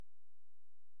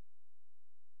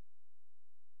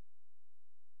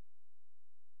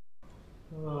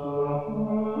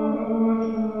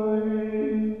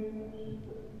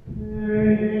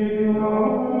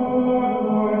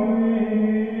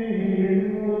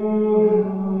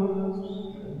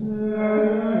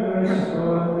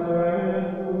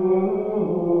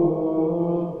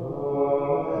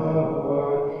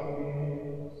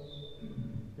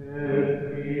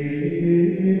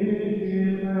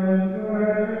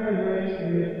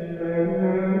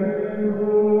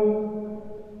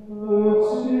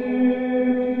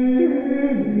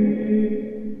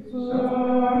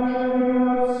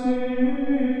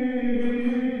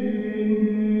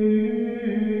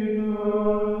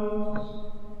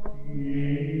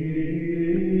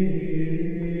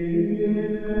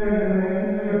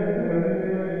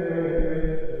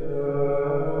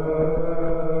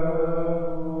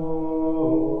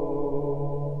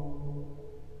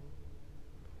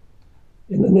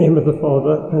name of the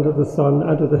Father, and of the Son,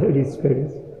 and of the Holy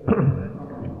Spirit.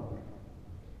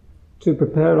 To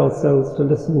prepare ourselves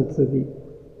to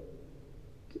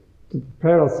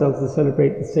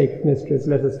celebrate the sacred mysteries,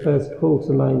 let us first call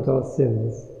to mind our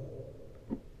sins.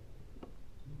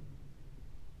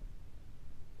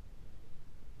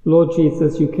 Lord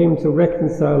Jesus, you came to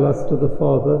reconcile us to the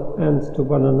Father and to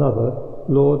one another.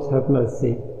 Lord, have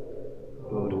mercy.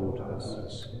 Lord, have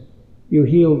mercy. You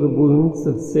heal the wounds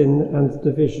of sin and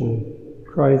division.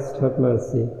 Christ, have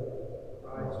mercy.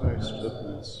 Christ, have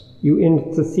mercy. You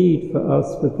intercede for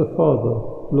us with the Father.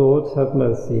 Lord, have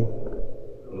mercy.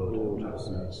 Lord, have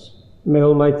mercy. May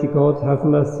Almighty God have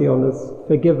mercy on us,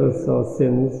 forgive us our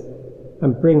sins,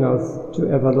 and bring us to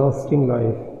everlasting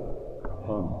life.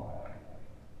 Amen.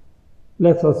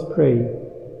 Let us pray.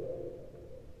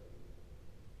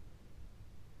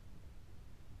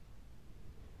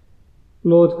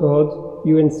 Lord God,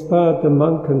 you inspired the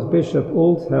monk and bishop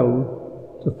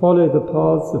Aldhelm to follow the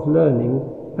paths of learning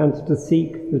and to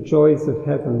seek the joys of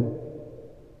heaven.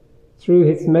 Through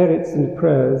his merits and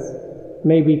prayers,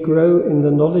 may we grow in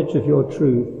the knowledge of your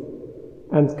truth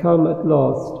and come at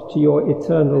last to your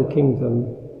eternal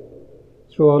kingdom.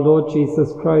 Through our Lord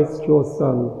Jesus Christ, your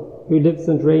Son, who lives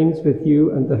and reigns with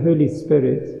you and the Holy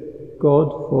Spirit,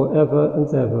 God, for ever and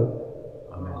ever.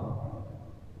 Amen.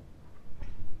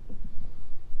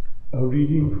 A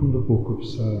reading from the book of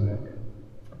Sirach.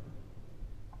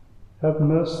 Have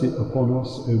mercy upon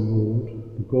us, O Lord,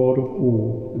 the God of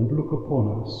all, and look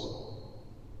upon us,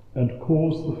 and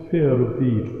cause the fear of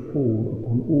thee to fall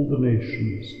upon all the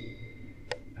nations,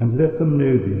 and let them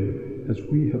know thee, as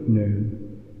we have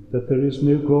known, that there is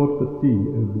no God but thee,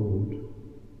 O Lord.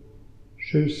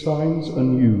 Show signs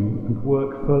anew, and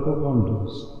work further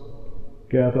wonders.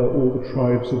 Gather all the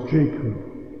tribes of Jacob,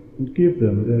 and give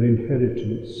them their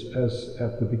inheritance as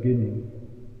at the beginning.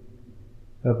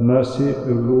 Have mercy,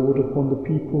 O Lord, upon the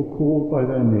people called by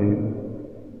thy name,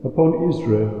 upon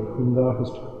Israel, whom thou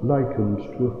hast likened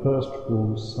to a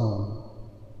firstborn son.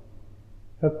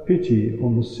 Have pity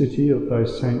on the city of thy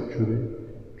sanctuary,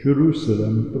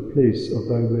 Jerusalem, the place of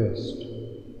thy rest.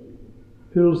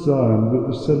 Fill Zion with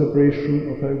the celebration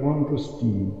of thy wondrous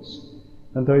deeds,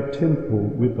 and thy temple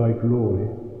with thy glory.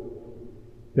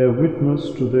 Bear witness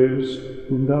to those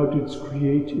whom thou didst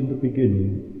create in the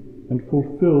beginning, and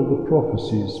fulfill the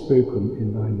prophecies spoken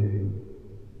in thy name.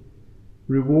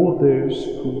 Reward those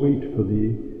who wait for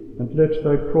thee, and let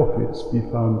thy prophets be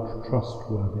found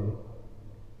trustworthy.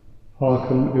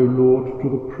 Hearken, O Lord, to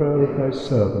the prayer of thy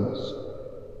servants,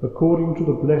 according to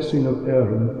the blessing of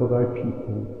Aaron for thy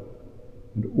people,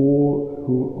 and all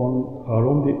who are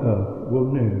on the earth will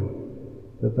know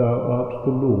that thou art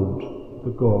the Lord,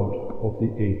 the God of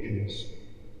the ages.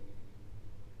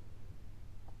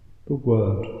 The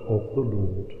word of the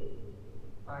Lord.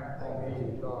 Thanks be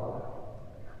to God.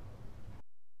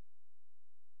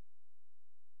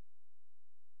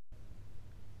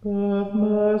 Have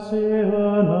mercy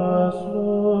on us,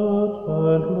 Lord,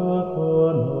 and look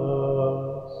on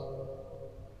us.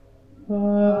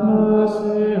 Have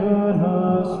mercy on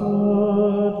us,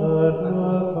 Lord, and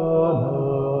look on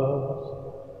us.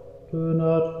 Do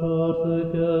not hold the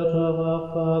guilt of our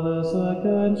fathers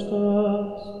against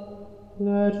us.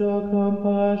 Let your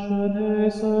compassion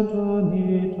hasten to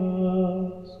meet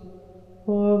us,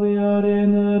 for we are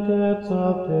in the depths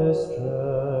of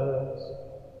distress.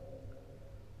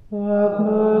 Have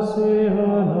mercy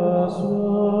on us,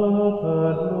 Lord,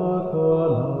 and look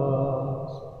on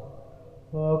us.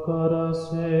 O God, our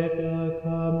Saviour,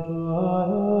 come to our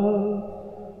help.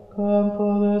 Come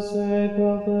for the sake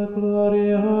of the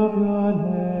glory of your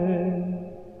name.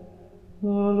 O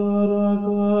Lord our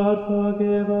God,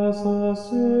 forgive us our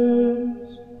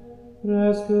sins.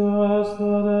 Rescue us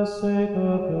for the sake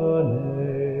of your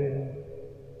name.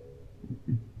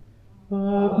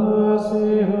 Have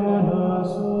mercy on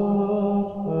us, Lord,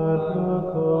 and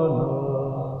look on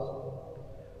us.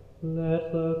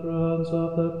 Let the groans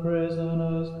of the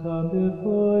prisoners come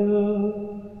before you.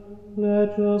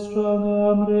 Let your strong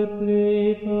arm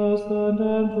relieve those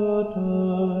condemned to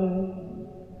die.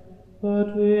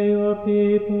 But we, your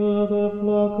people, the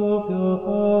flock of your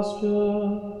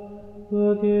pasture,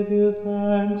 will give you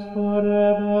thanks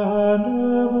forever and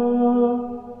ever.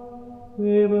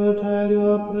 We will tell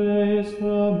your praise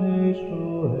from age to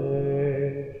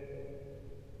age.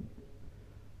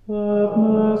 Have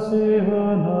mercy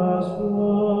on us,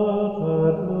 Lord,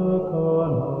 and look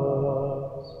on us.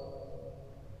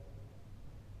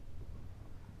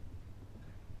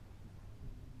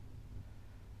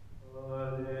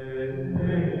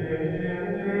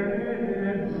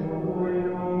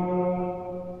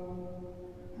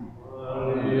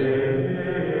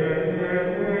 Alleluia.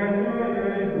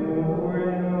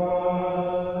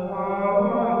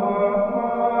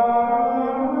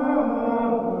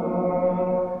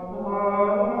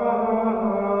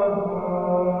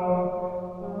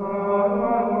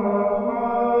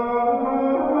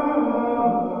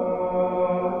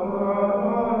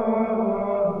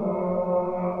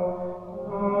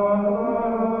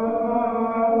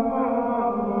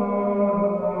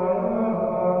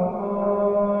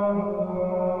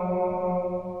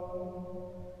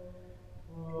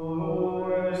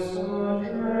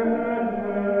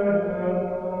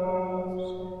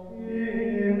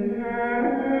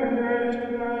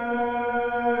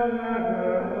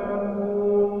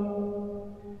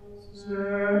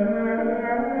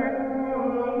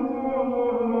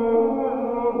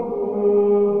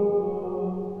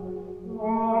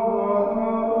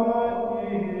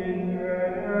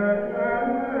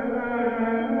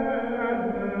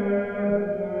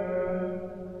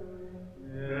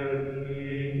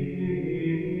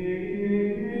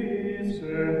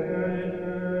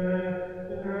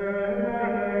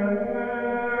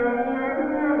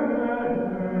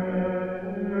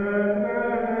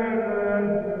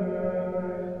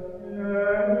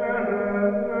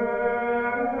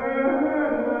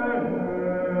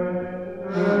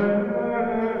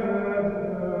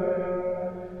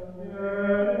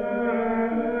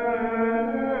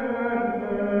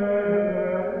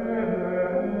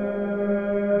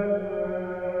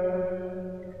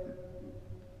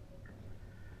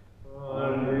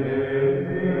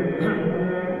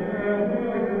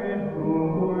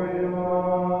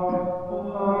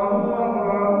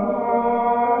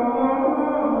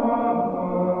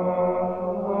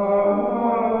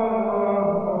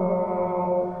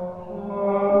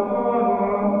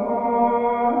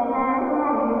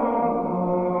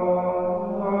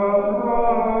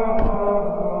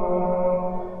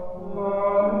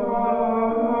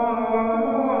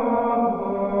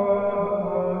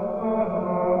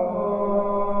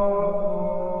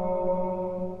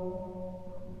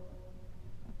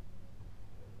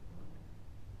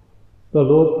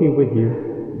 Lord be with you.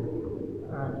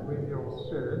 And with your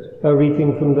spirit. A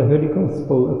reading from the Holy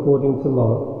Gospel according to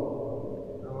Mark.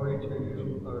 Glory to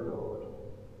you, O Lord.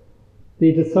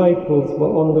 The disciples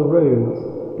were on the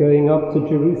road going up to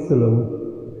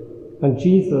Jerusalem, and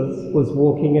Jesus was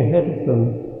walking ahead of them.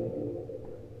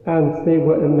 And they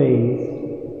were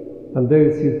amazed, and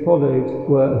those who followed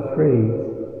were afraid.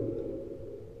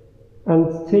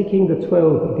 And taking the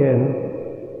 12 again,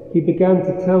 he began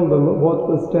to tell them what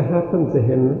was to happen to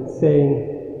him,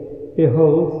 saying,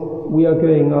 Behold, we are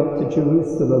going up to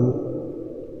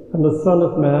Jerusalem, and the Son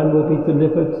of Man will be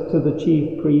delivered to the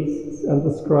chief priests and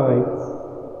the scribes,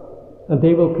 and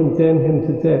they will condemn him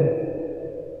to death,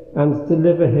 and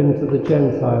deliver him to the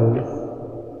Gentiles.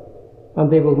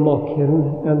 And they will mock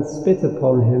him, and spit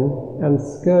upon him, and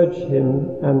scourge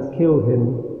him, and kill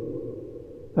him.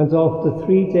 And after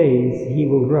 3 days he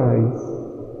will rise.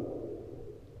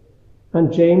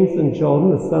 And James and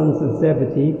John, the sons of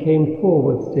Zebedee, came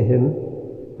forward to him,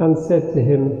 and said to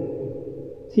him,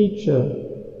 Teacher,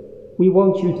 we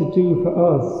want you to do for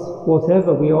us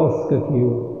whatever we ask of you.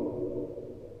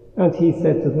 And he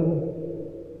said to them,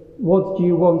 What do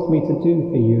you want me to do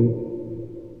for you?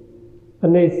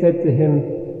 And they said to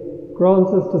him, Grant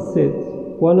us to sit,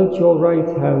 one at your right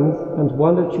hand and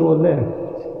one at your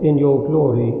left, in your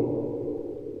glory.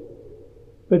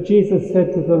 But Jesus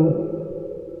said to them,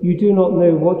 You do not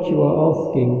know what you are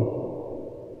asking.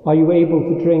 Are you able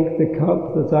to drink the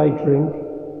cup that I drink,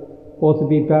 or to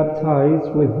be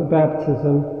baptized with the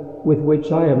baptism with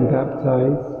which I am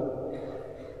baptized?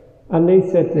 And they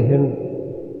said to him,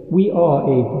 We are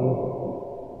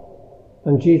able.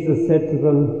 And Jesus said to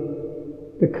them,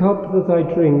 The cup that I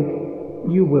drink,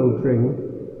 you will drink,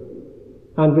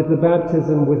 and with the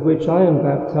baptism with which I am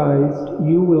baptized,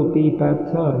 you will be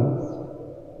baptized.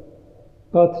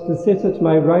 But to sit at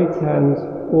my right hand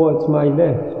or at my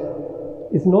left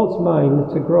is not mine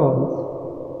to grant,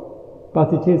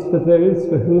 but it is for those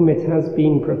for whom it has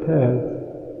been prepared.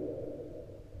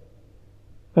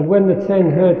 And when the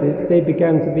 10 heard it, they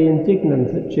began to be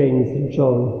indignant at James and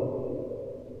John.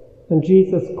 And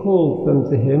Jesus called them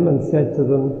to him and said to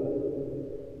them,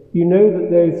 You know that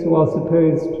those who are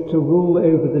supposed to rule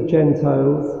over the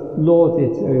Gentiles lord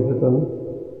it over them,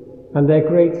 and their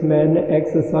great men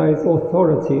exercise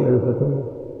authority over them.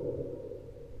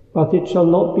 But it shall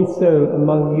not be so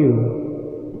among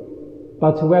you.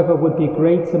 But whoever would be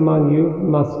great among you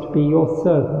must be your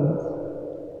servant,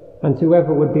 and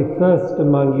whoever would be first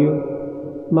among you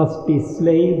must be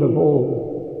slave of all.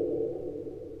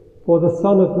 For the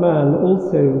Son of Man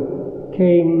also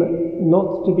came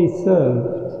not to be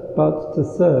served, but to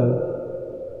serve,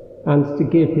 and to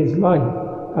give his life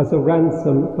as a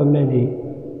ransom for many.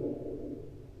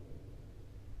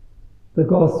 The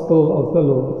Gospel of the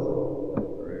Lord.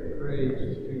 Praise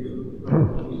to you,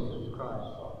 Lord Jesus Christ.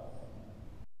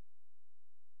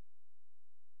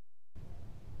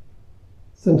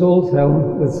 St.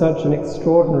 Aldhelm was such an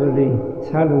extraordinarily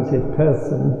talented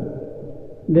person,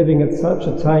 living at such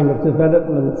a time of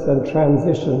development and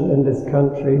transition in this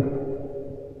country,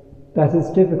 that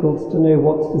it's difficult to know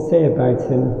what to say about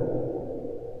him.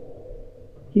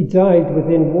 He died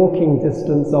within walking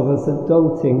distance of us at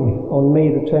Dolting on May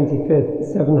the 25th,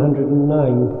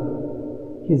 709.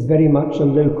 He's very much a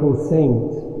local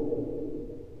saint.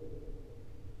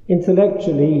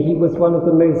 Intellectually, he was one of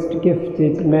the most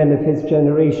gifted men of his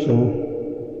generation.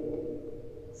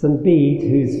 St. Bede,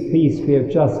 whose feast we have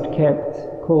just kept,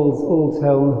 calls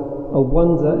Aldhelm a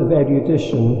wonder of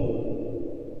erudition.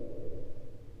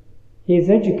 His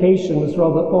education was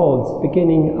rather odd,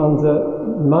 beginning under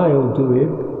Mael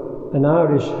Duib, an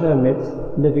Irish hermit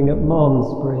living at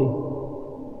Malmesbury.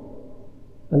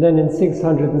 And then in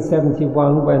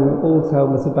 671, when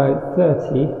Aldhelm was about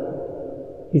 30,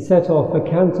 he set off for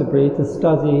Canterbury to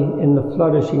study in the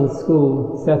flourishing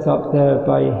school set up there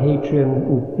by Hadrian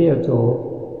and Theodore.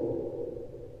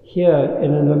 Here,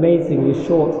 in an amazingly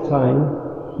short time,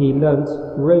 he learnt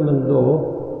Roman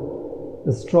law,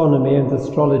 astronomy and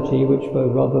astrology, which were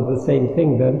rather the same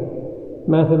thing then,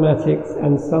 mathematics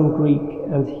and some Greek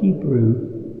and Hebrew.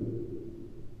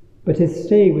 But his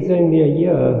stay was only a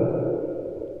year.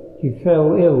 He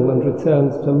fell ill and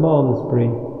returned to Malmesbury,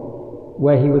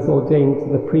 where he was ordained to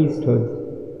the priesthood.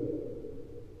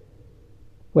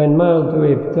 When Mael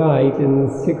Duib died in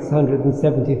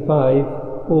 675,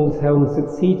 Aldhelm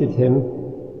succeeded him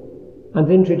and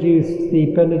introduced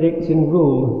the Benedictine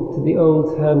rule to the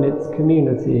old hermits'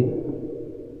 community.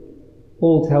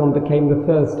 Aldhelm became the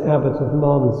first abbot of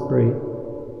Malmesbury.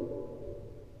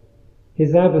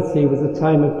 His abbacy was a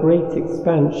time of great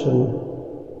expansion.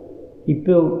 He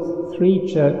built 3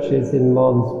 churches in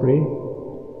Malmesbury,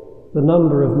 the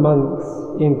number of monks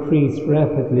increased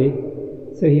rapidly,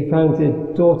 so he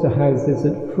founded daughter houses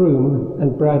at Frome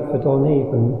and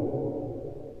Bradford-on-Avon.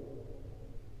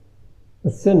 A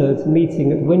synod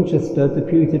meeting at Winchester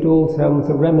deputed Aldhelm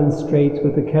to remonstrate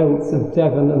with the Celts of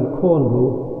Devon and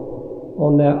Cornwall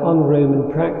on their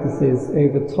un-Roman practices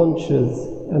over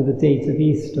tonsures and the date of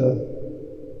Easter.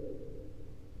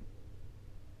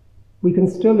 We can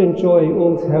still enjoy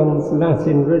Aldhelm's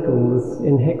Latin riddles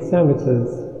in hexameters,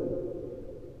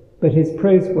 but his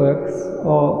prose works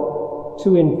are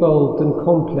too involved and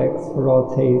complex for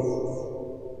our tastes.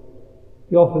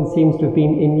 He often seems to have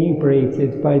been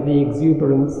inebriated by the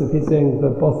exuberance of his own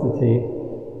verbosity.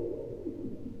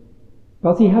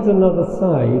 But he had another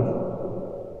side.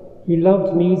 He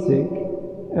loved music,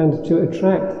 and to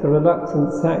attract the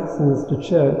reluctant Saxons to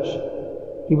church,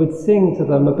 he would sing to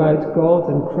them about God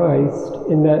and Christ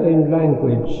in their own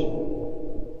language.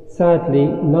 Sadly,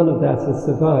 none of that has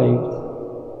survived.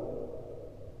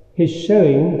 His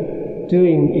showing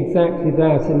doing exactly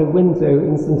that in a window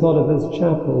in St. Oliver's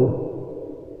Chapel.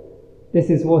 This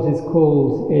is what is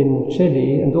called in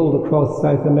Chile and all across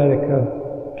South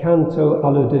America canto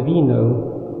allo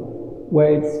divino,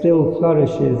 where it still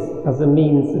flourishes as a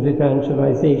means of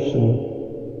evangelization.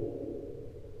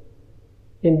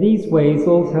 In these ways,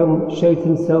 Aldhelm showed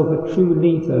himself a true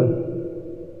leader.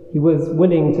 He was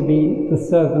willing to be the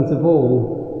servant of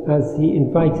all as he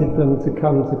invited them to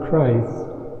come to Christ.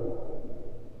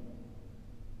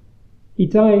 He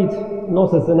died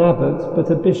not as an abbot, but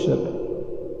a bishop.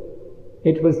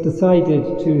 It was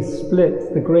decided to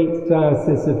split the great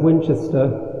diocese of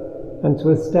Winchester and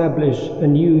to establish a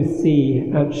new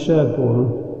see at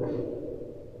Sherborne.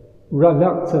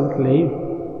 Reluctantly,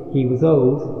 he was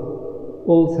old,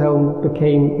 Aldhelm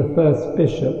became the first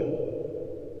bishop.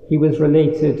 He was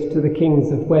related to the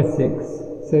kings of Wessex,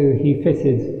 so he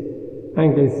fitted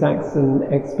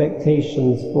Anglo-Saxon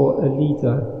expectations for a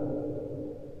leader.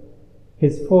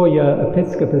 His 4-year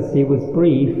episcopacy was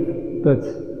brief, but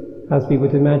as we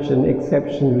would imagine,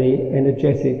 exceptionally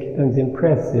energetic and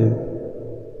impressive.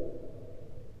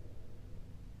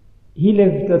 He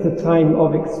lived at a time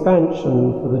of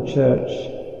expansion for the Church.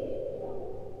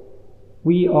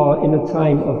 We are in a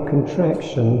time of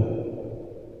contraction.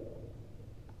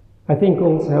 I think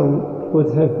Aldhelm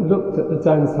would have looked at the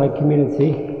Downside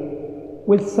community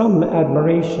with some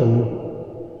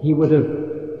admiration. He would have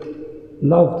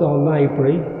loved our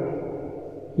library.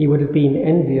 He would have been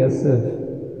envious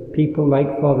of people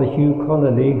like Father Hugh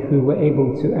Connolly, who were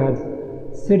able to add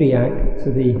Syriac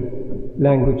to the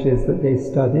languages that they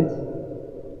studied.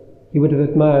 He would have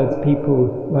admired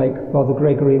people like Father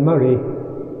Gregory Murray,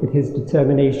 with his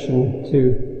determination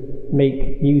to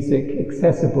make music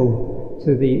accessible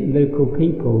to the local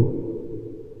people.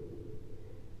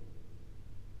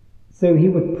 So he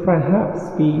would perhaps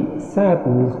be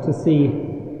saddened to see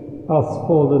us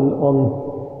fallen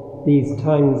on these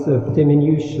times of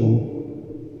diminution.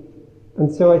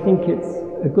 And so I think it's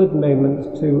a good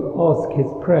moment to ask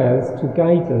his prayers to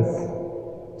guide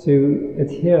us, to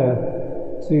adhere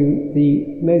to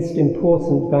the most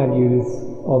important values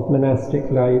of monastic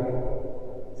life,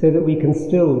 so that we can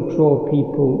still draw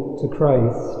people to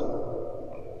Christ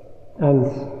and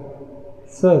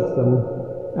serve them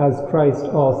as Christ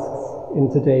asks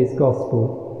in today's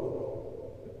Gospel.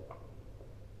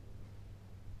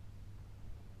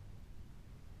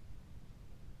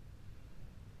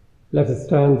 Let us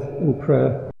stand in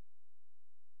prayer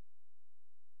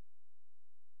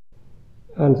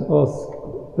and ask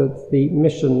that the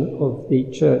mission of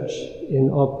the Church in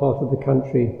our part of the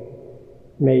country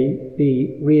may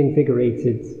be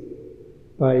reinvigorated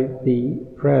by the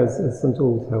prayers of St.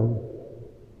 Aldhelm.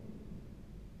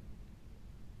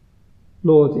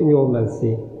 Lord, in your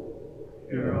mercy,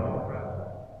 Hear our prayer.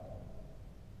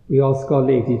 we ask Our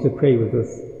Lady to pray with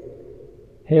us.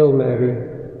 Hail Mary,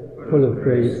 full of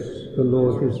grace, the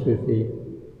Lord is with thee.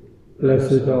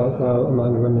 Blessed art thou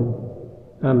among women,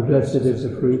 and blessed is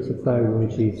the fruit of thy womb,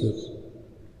 Jesus.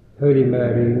 Holy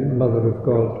Mary, Mother of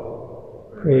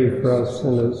God, pray for us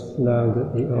sinners now and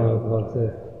at the hour of our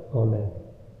death. Amen.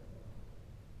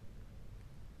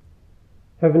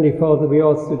 Heavenly Father, we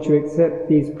ask that you accept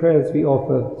these prayers we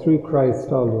offer through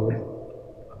Christ our Lord.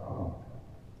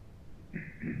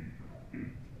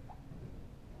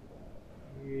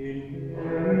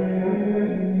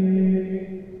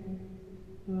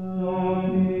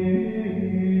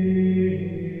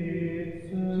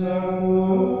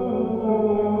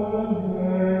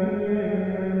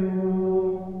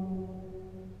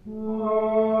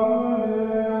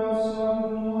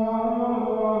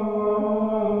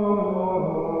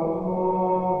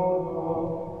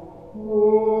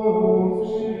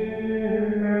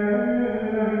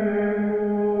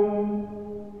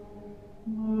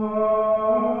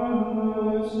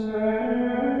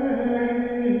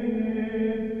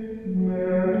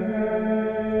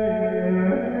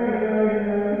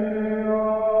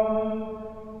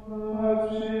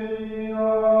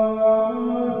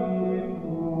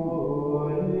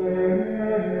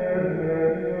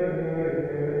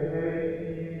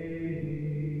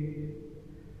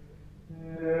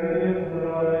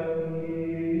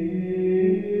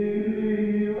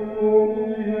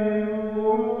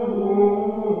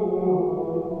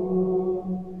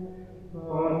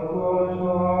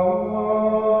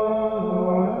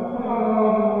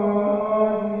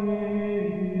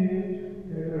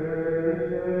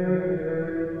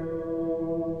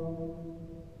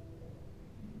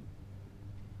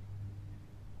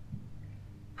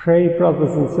 Pray,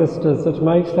 brothers and sisters, that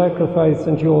my sacrifice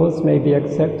and yours may be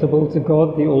acceptable to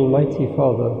God, the Almighty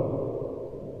Father.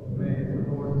 May the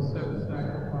Lord accept the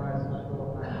sacrifice at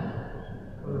your hands,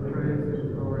 for the praise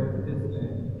and glory of his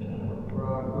name, for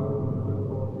our good and good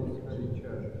for his holy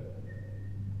church.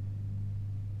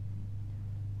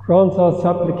 Grant our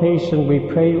supplication, we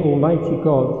pray, Almighty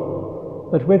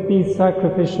God, that with these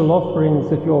sacrificial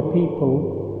offerings of your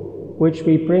people, which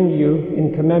we bring you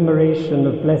in commemoration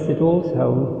of blessed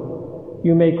Aldhelm,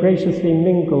 you may graciously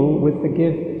mingle with the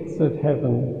gifts of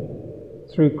heaven,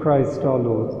 through Christ our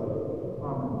Lord.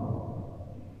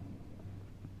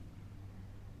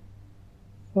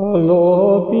 Amen. The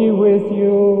Lord be with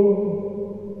you.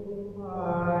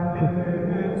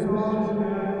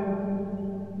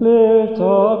 Lift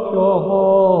up your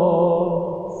hearts.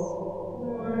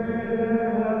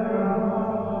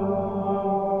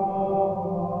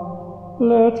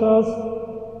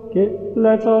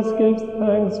 Let us give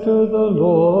thanks to the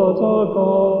Lord our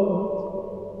God.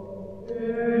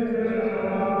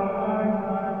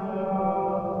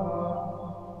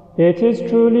 It is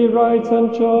truly right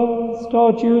and just,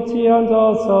 our duty and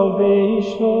our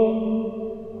salvation,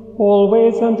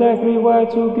 always and everywhere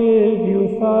to give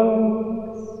you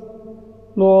thanks.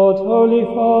 Lord, Holy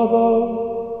Father,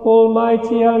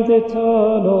 Almighty and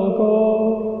eternal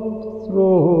God,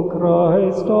 through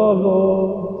Christ our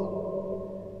Lord.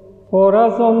 For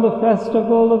as on the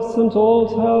festival of St.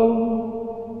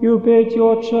 Aldhelm you bid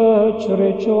your church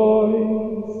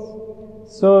rejoice,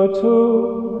 so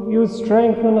too you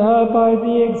strengthen her by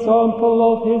the example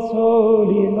of his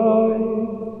holy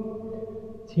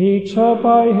life. Teach her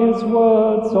by his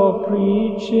words of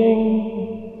preaching,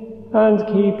 and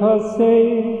keep her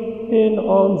safe in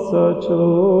answer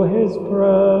to his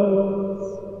prayers.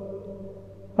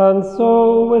 And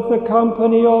so, with the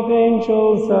company of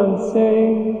angels and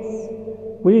saints,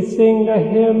 we sing the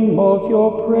hymn of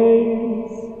your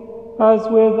praise, as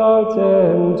without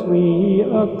end we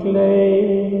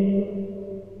acclaim.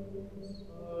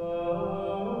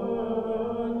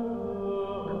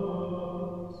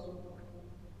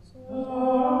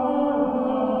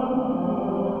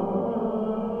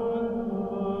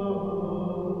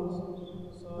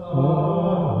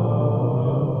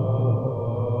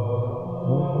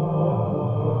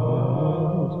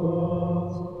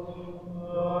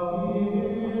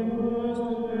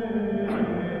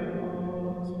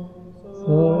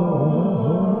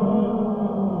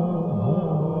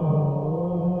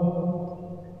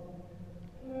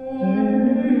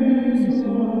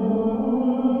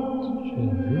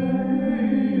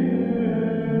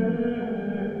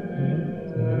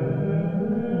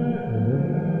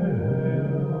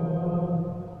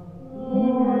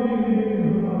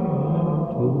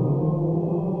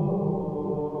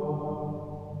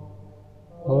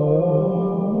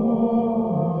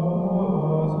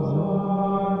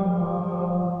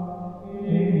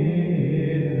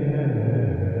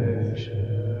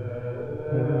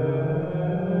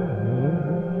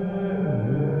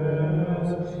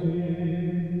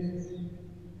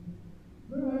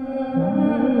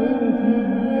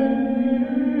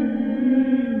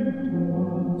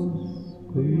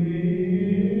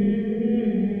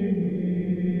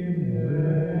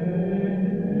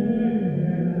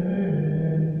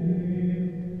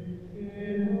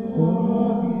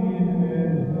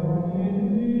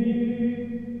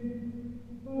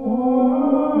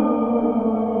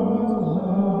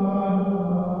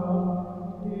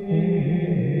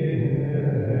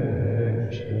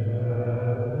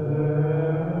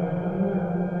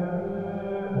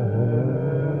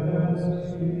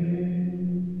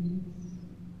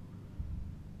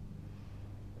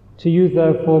 To you,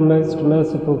 therefore, most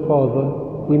merciful Father,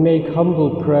 we make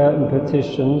humble prayer and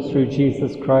petition through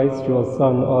Jesus Christ, your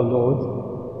Son, our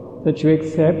Lord, that you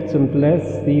accept and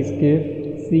bless these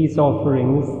gifts, these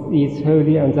offerings, these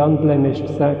holy and unblemished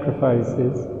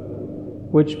sacrifices,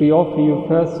 which we offer you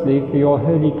firstly for your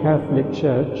holy Catholic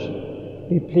Church.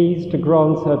 Be pleased to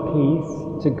grant her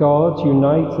peace, to guard,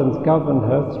 unite and govern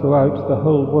her throughout the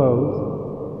whole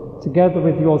world, together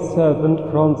with your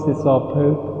servant Francis our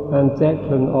Pope, and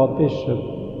Declan our Bishop,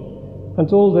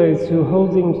 and all those who,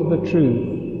 holding to the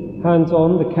truth, hand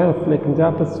on the Catholic and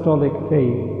Apostolic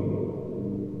faith.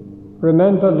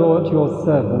 Remember, Lord, your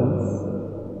servants,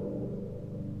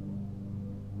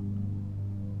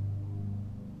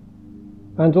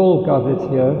 and all gathered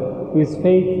here, whose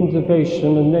faith and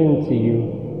devotion are known to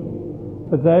you.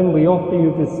 For them we offer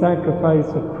you this sacrifice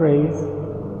of praise,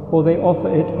 for they offer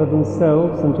it for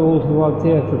themselves and all who are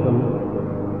dear to them,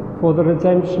 for the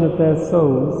redemption of their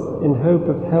souls, in hope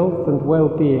of health and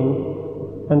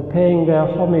well-being, and paying their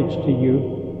homage to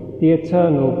you, the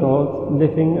eternal God,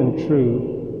 living and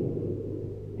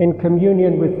true. In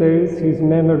communion with those whose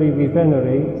memory we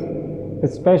venerate,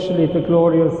 especially the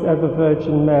glorious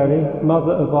ever-Virgin Mary,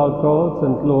 Mother of our God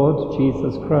and Lord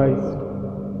Jesus Christ,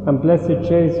 and blessed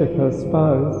Joseph, her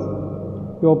spouse,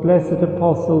 your blessed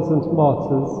apostles and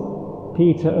martyrs,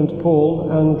 Peter and Paul,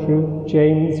 Andrew,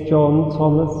 James, John,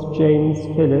 Thomas, James,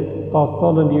 Philip,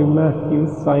 Bartholomew, Matthew,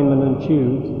 Simon and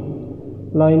Jude,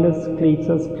 Linus,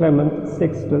 Cletus, Clement,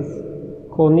 Sixtus,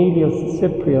 Cornelius,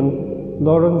 Cyprian,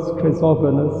 Lawrence,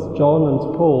 Chrysogonus, John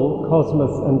and Paul,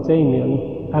 Cosmas and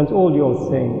Damian, and all your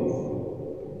saints.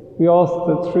 We ask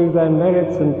that through their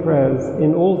merits and prayers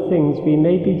in all things we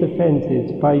may be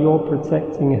defended by your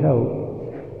protecting help.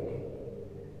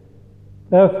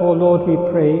 Therefore, Lord, we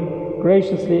pray,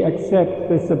 graciously accept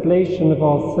this oblation of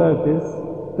our service,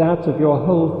 that of your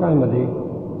whole family.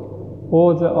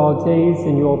 Order our days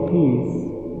in your peace,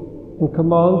 and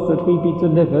command that we be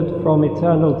delivered from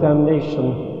eternal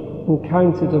damnation and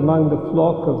counted among the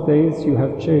flock of those you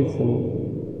have chosen.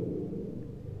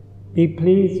 Be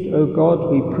pleased, O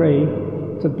God, we pray,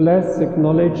 to bless,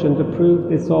 acknowledge and approve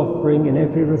this offering in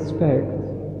every respect.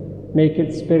 Make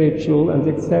it spiritual and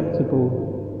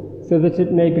acceptable, so that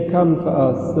it may become for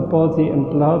us the body and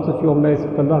blood of your most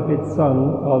beloved Son,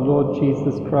 our Lord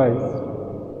Jesus Christ.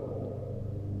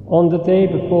 On the day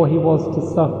before he was to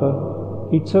suffer,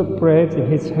 he took bread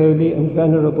in his holy and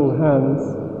venerable hands,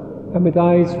 and with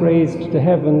eyes raised to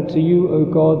heaven to you, O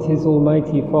God, his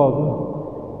almighty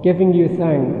Father, giving you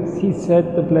thanks, he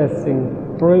said the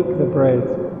blessing, broke the bread,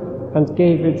 and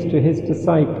gave it to his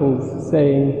disciples,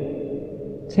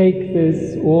 saying, "Take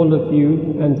this, all of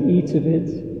you, and eat of it,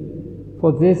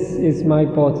 for this is my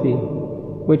body,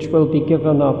 which will be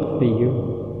given up for you."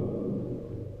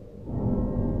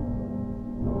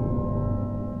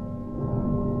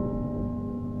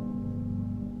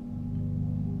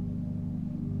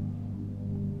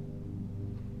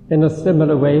 In a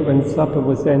similar way, when supper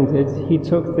was ended, he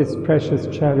took this precious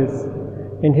chalice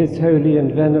in his holy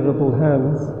and venerable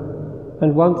hands,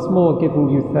 and once more giving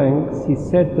you thanks, he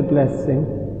said the blessing,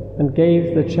 and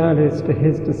gave the chalice to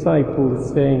his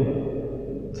disciples, saying,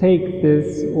 "Take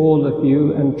this, all of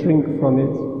you, and drink from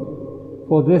it,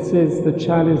 for this is the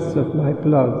chalice of my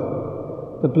blood,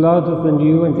 the blood of the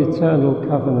new and eternal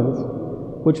covenant,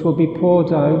 which will be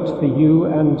poured out for you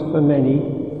and for many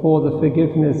for the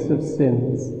forgiveness of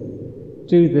sins.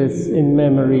 Do this in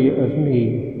memory of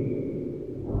me."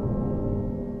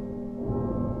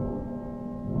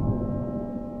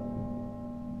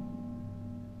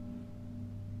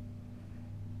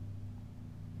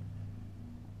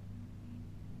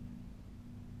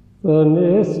 The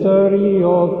mystery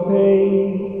of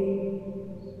faith.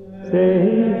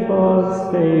 Save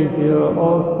us, Saviour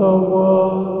of the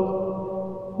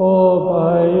world, for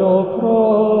by your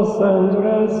cross and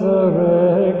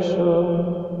resurrection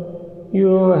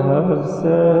you have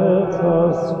set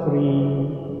us free.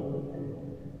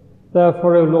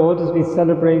 Therefore, O Lord, as we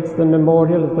celebrate the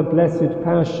memorial of the blessed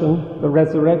Passion, the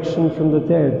resurrection from the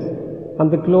dead,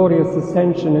 and the glorious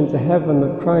ascension into heaven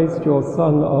of Christ your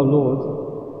Son, our Lord,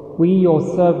 we, your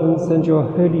servants and your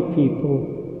holy people,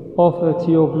 offer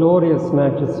to your glorious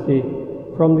majesty,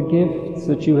 from the gifts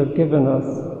that you have given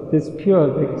us, this pure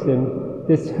victim,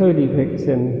 this holy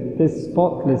victim, this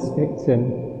spotless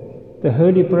victim, the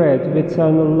holy bread of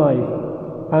eternal life,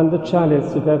 and the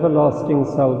chalice of everlasting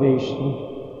salvation.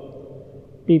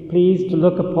 Be pleased to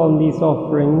look upon these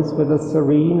offerings with a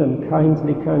serene and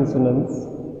kindly countenance,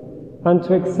 and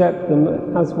to accept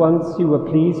them as once you were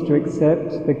pleased to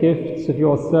accept the gifts of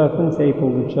your servant Abel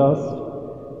the just,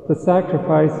 the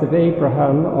sacrifice of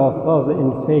Abraham our father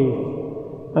in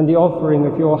faith, and the offering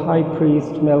of your high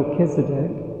priest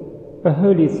Melchizedek, a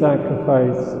holy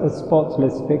sacrifice, a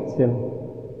spotless victim.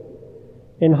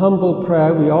 In humble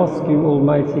prayer we ask you,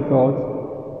 Almighty God,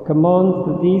 command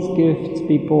that these gifts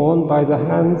be borne by the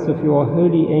hands of your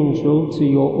holy angel to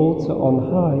your altar on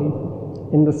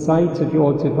high, in the sight of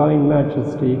your divine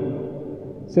majesty,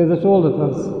 so that all of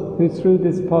us, who through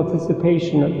this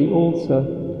participation at the altar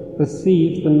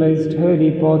receive the most holy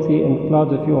body and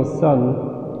blood of your Son,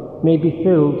 may be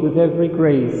filled with every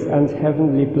grace and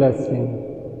heavenly blessing.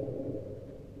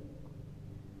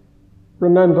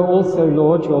 Remember also,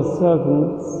 Lord, your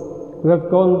servants, who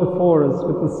have gone before us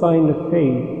with the sign of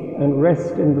faith, and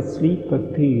rest in the sleep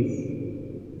of peace.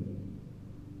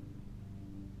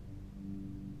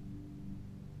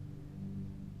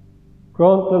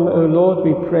 Grant them, O Lord,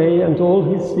 we pray, and all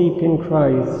who sleep in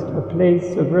Christ, a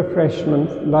place of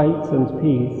refreshment, light and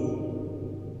peace.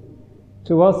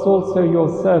 To us also, your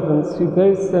servants, who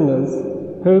though sinners,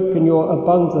 hope in your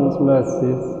abundant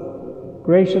mercies,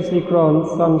 graciously grant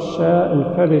some share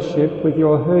and fellowship with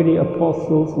your holy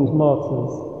apostles and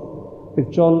martyrs,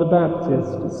 with John the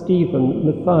Baptist, Stephen,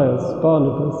 Matthias,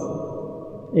 Barnabas,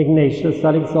 Ignatius,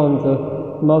 Alexander,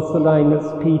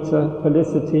 Marcellinus, Peter,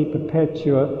 Felicity,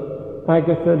 Perpetua,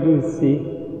 Agatha,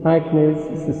 Lucy, Agnes,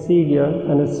 Cecilia,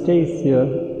 Anastasia,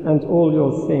 and all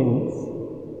your saints.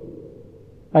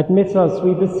 Admit us,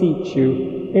 we beseech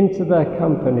you, into their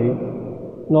company,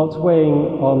 not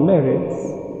weighing our merits,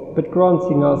 but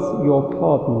granting us your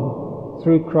pardon,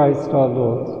 through Christ our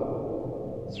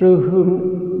Lord, through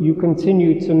whom you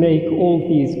continue to make all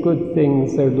these good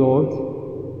things, O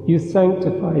Lord. You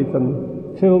sanctify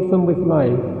them, fill them with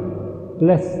life,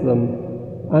 bless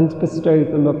them, and bestow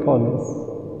them upon us.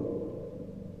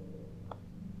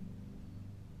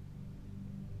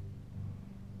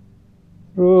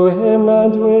 Through him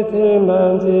and with him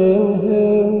and in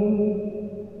him,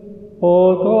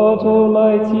 O God,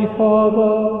 Almighty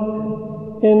Father,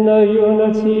 in the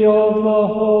unity of the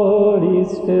Holy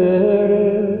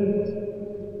Spirit,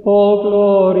 all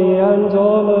glory and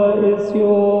honor is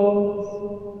yours,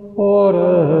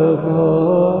 forever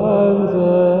and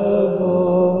ever.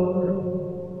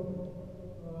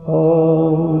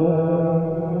 Amen.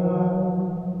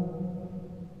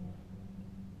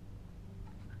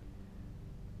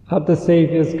 At the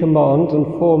Saviour's command and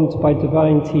formed by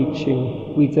divine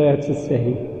teaching, we dare to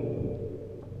say,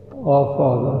 Our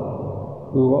Father,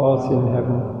 who art in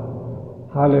heaven,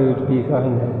 hallowed be thy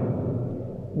name.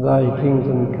 Thy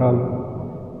kingdom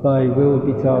come, thy will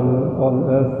be done on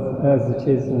earth as it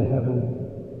is in heaven.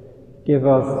 Give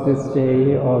us this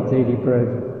day our daily bread,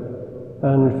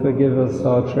 and forgive us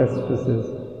our trespasses,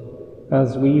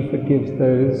 as we forgive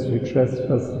those who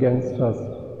trespass against us.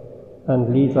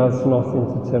 And lead us not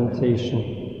into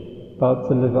temptation, but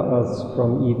deliver us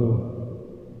from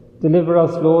evil. Deliver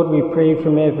us, Lord, we pray,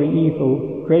 from every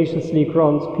evil. Graciously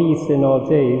grant peace in our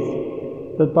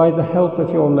days, that by the help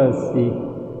of your mercy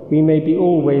we may be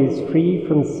always free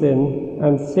from sin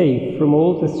and safe from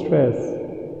all distress,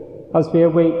 as we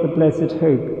await the blessed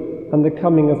hope and the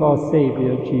coming of our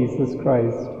Saviour, Jesus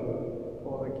Christ.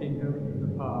 For the kingdom,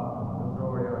 the power, and the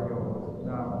glory are yours,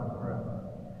 now and forever.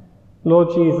 Lord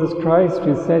Jesus Christ,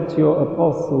 who said to your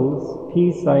apostles,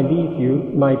 Peace I leave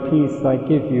you, my peace I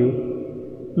give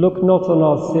you, look not on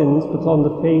our sins, but on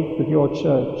the faith of your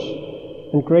Church,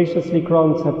 and graciously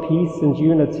grant her peace and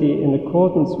unity in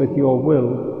accordance with your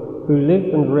will, who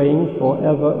live and reign for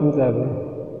ever and ever.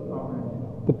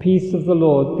 Amen. The peace of the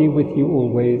Lord be with you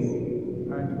always.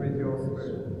 And with your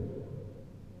spirit.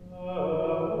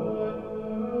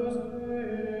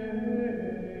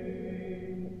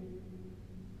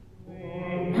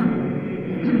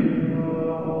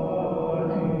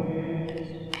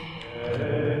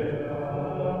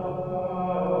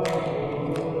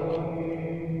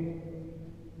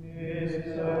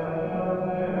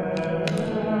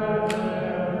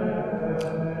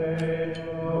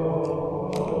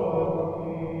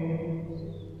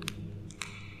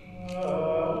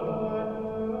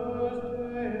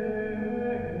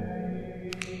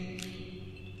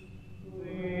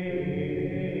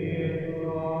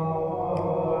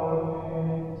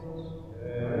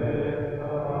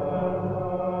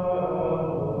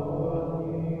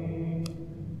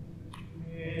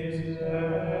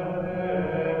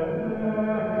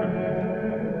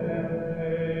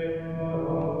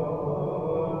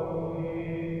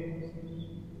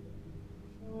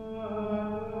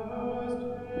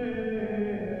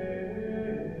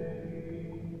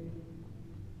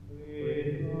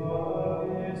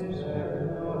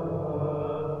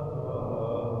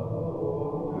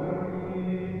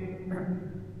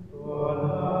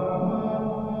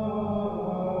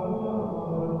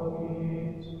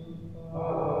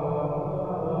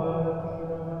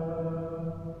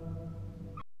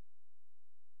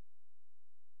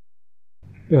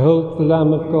 Behold the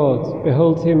Lamb of God,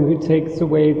 behold him who takes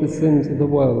away the sins of the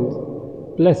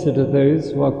world. Blessed are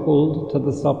those who are called to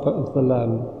the supper of the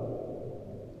Lamb.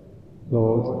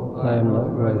 Lord, I am not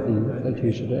worthy that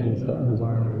you should enter under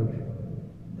my roof,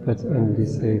 but only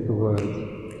say the word,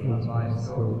 and my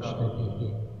soul shall be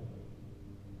healed.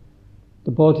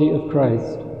 The body of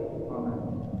Christ,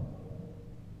 Amen.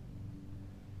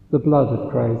 the blood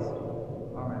of Christ,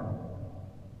 Amen.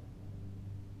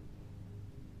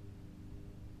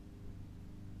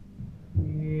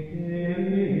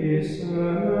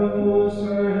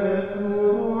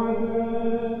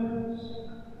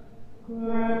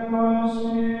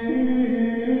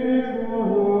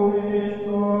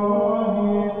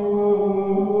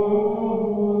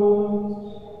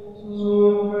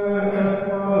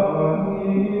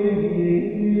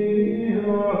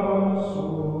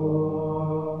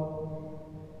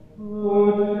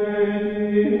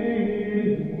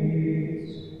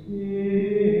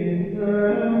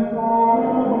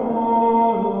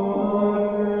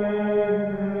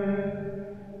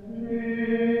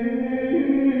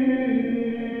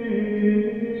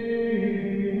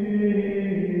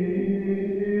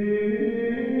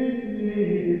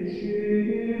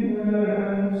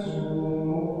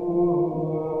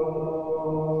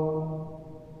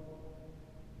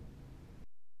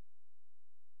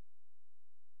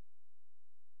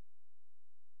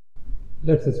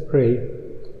 Let us pray.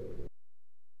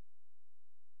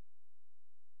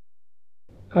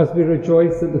 As we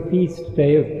rejoice at the feast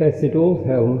day of Blessed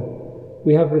Aldhelm,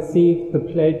 we have received the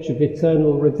pledge of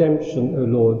eternal redemption, O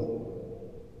Lord,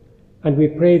 and we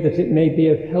pray that it may be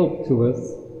of help to us,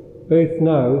 both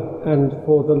now and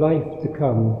for the life to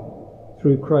come,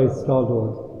 through Christ our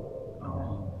Lord.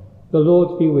 Amen. The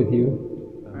Lord be with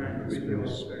you, And with your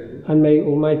spirit. and may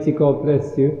Almighty God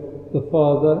bless you, the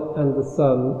Father, and the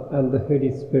Son, and the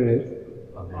Holy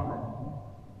Spirit. Amen.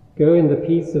 Go in the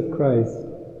peace of Christ.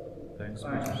 Thanks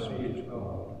Thanks be to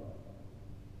God.